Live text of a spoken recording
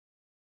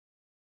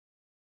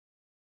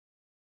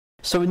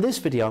So in this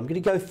video I'm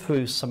going to go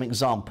through some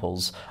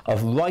examples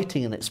of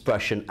writing an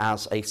expression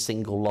as a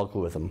single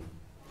logarithm.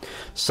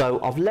 So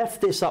I've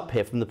left this up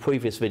here from the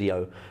previous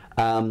video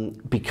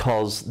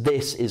because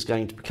this is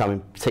going to become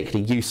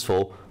particularly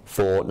useful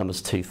for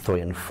numbers 2,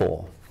 3 and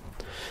 4.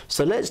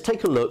 So let's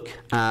take a look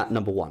at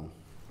number 1.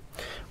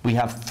 We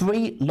have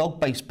 3 log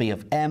base b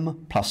of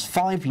m plus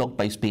 5 log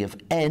base b of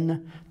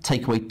n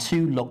take away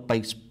 2 log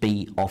base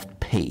b of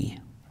p.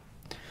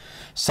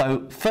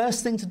 So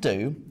first thing to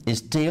do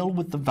is deal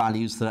with the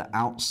values that are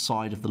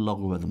outside of the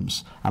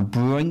logarithms and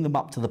bring them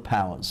up to the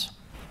powers.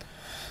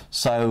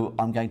 So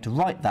I'm going to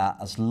write that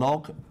as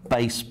log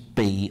base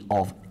b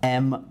of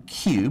m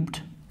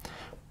cubed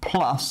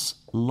plus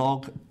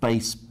log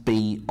base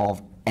b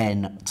of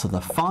n to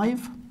the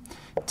 5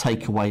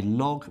 take away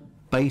log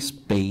base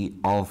b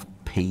of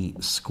p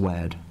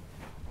squared.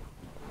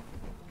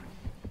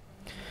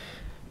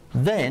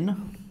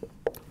 Then,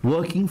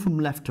 working from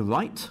left to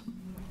right,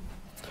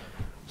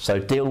 so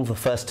deal with the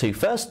first two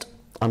first.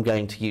 I'm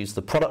going to use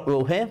the product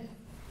rule here.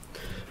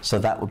 So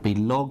that would be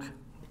log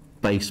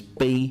base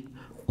b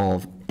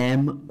of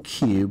m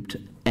cubed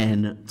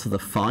n to the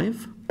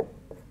 5.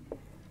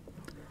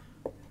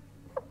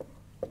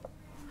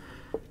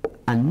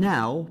 And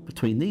now,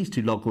 between these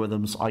two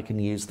logarithms, I can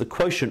use the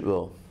quotient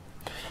rule.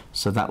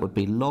 So that would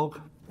be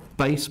log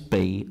base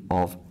b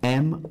of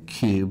m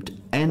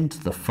cubed n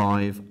to the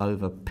 5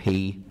 over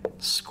p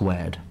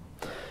squared.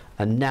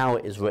 And now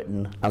it is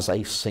written as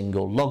a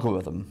single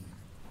logarithm.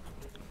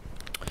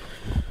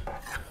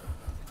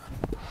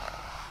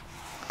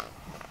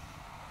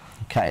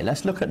 Okay,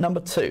 let's look at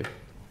number 2.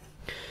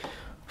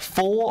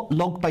 4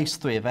 log base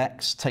 3 of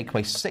x take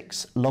away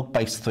 6 log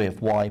base 3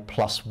 of y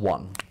plus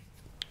 1.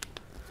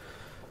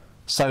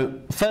 So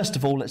first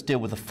of all, let's deal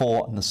with the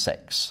 4 and the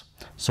 6.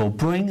 So we'll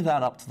bring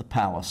that up to the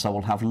power. So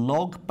we'll have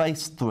log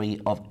base 3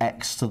 of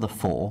x to the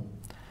 4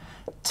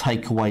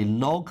 take away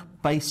log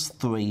base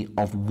 3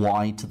 of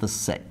y to the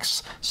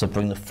 6. So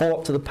bring the 4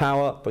 up to the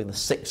power, bring the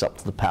 6 up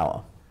to the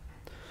power.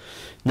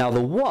 Now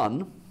the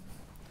 1,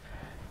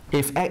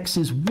 if x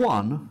is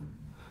 1,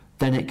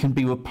 then it can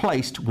be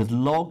replaced with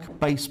log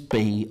base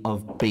b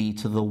of b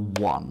to the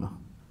 1.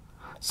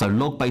 So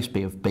log base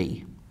b of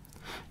b.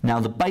 Now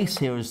the base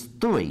here is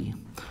 3,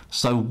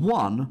 so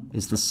 1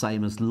 is the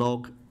same as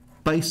log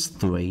base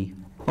 3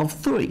 of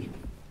 3.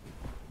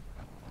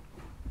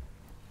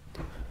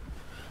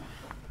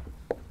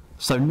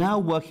 So now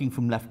working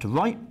from left to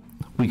right,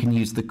 we can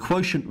use the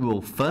quotient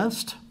rule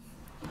first.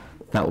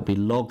 That will be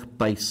log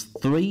base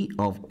 3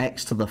 of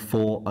x to the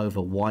 4 over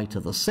y to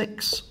the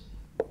 6.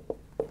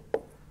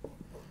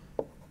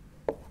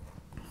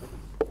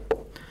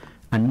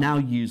 And now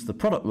use the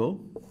product rule.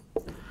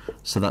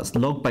 So that's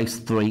log base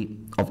 3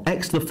 of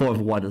x to the 4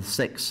 over y to the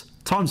 6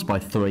 times by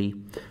 3.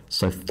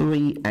 So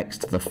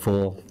 3x to the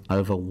 4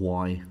 over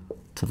y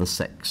to the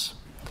 6.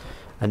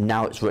 And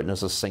now it's written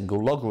as a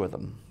single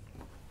logarithm.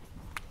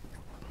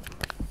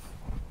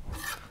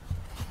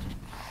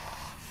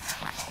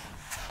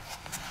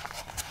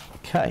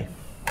 Okay.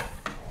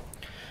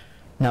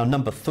 Now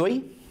number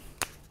 3.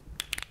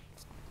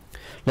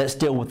 Let's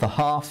deal with the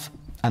half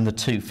and the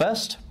 2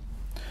 first.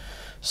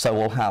 So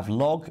we'll have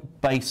log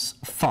base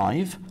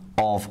 5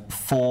 of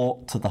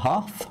 4 to the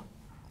half.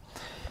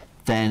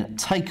 Then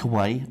take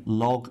away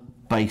log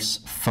base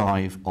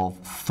 5 of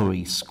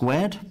 3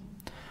 squared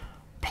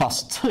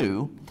plus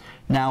 2.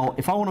 Now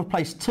if I want to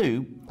place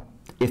 2,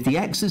 if the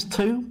x is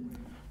 2,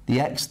 the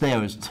x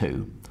there is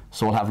 2.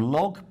 So we'll have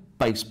log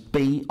base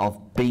b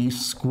of b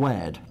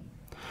squared.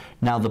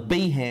 Now the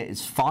b here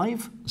is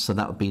 5, so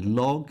that would be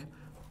log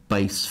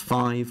base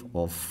 5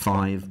 of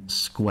 5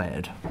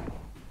 squared.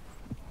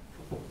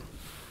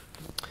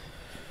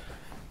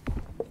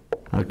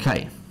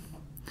 Okay,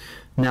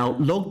 now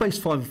log base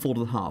 5 of 4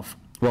 to the half.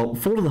 Well,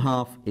 4 to the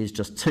half is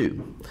just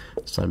 2,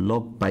 so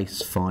log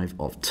base 5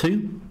 of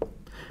 2.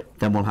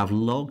 Then we'll have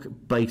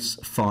log base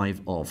 5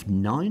 of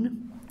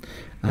 9,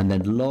 and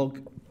then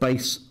log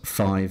base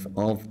 5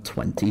 of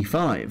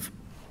 25.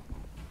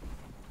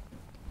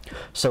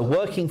 So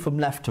working from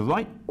left to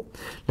right,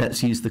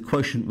 let's use the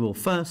quotient rule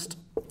first.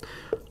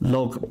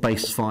 Log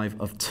base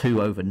 5 of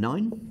 2 over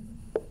 9.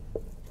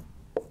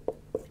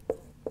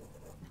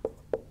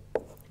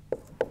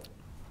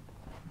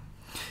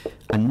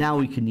 And now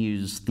we can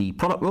use the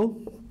product rule.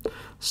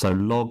 So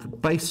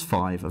log base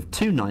 5 of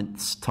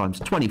 2/9 times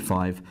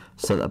 25,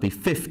 so that'll be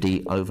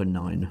 50 over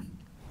 9.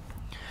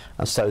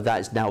 And so that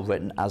is now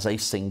written as a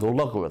single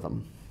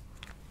logarithm.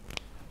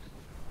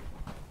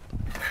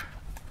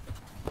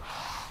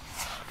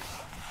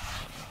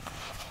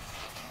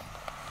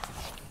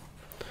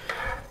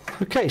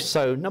 Okay,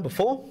 so number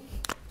 4.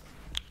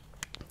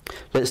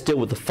 Let's deal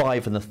with the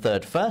 5 and the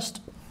 3rd first.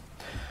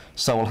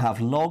 So we'll have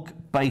log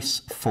base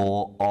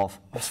 4 of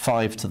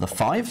 5 to the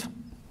 5.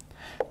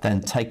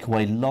 Then take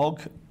away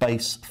log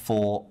base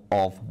 4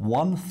 of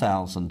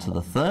 1000 to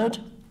the 3rd.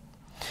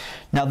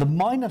 Now the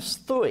minus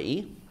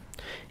 3,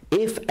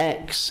 if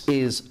x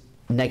is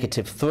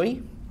negative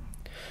 3,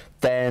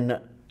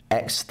 then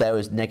x there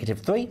is negative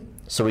 3.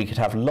 So we could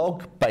have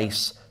log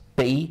base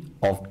b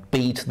of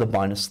b to the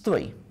minus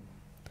 3,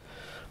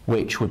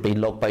 which would be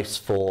log base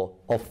 4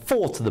 of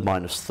 4 to the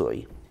minus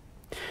 3.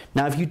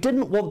 Now, if you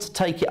didn't want to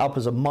take it up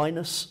as a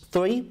minus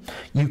 3,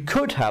 you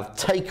could have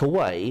take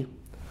away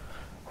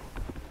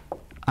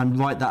and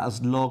write that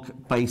as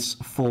log base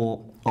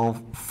 4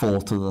 of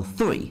 4 to the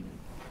 3.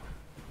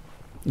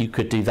 You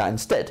could do that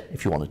instead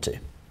if you wanted to.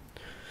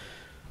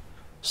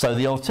 So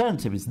the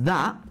alternative is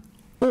that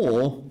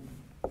or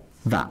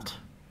that,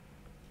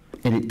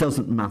 and it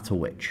doesn't matter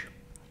which.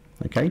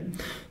 Okay,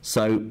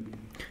 so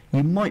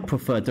you might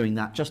prefer doing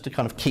that just to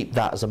kind of keep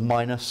that as a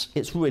minus.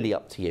 It's really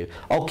up to you.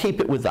 I'll keep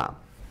it with that.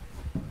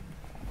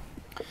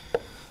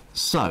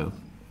 So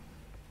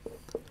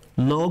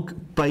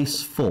log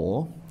base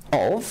 4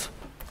 of,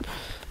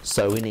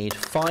 so we need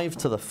 5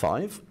 to the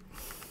 5,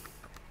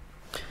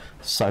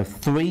 so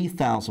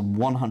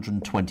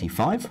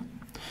 3,125.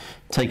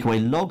 Take away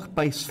log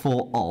base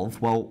 4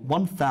 of, well,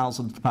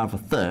 1,000 to the power of a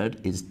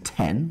third is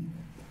 10.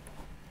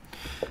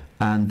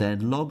 And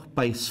then log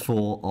base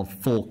 4 of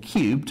 4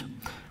 cubed,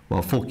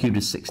 well, 4 cubed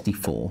is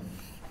 64.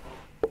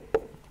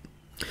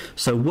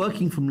 So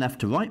working from left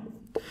to right,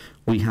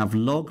 we have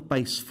log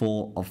base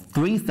 4 of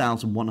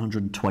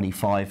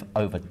 3,125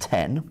 over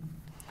 10.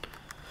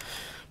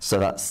 So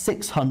that's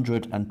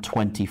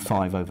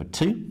 625 over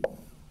 2.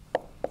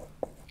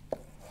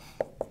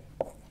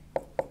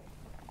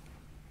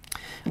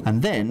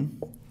 And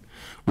then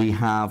we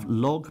have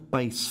log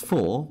base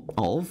 4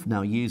 of,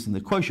 now using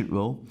the quotient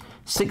rule,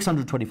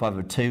 625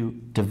 over 2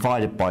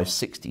 divided by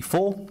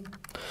 64.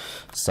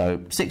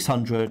 So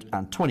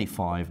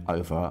 625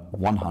 over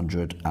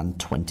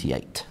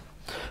 128.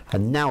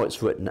 And now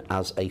it's written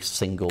as a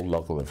single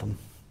logarithm.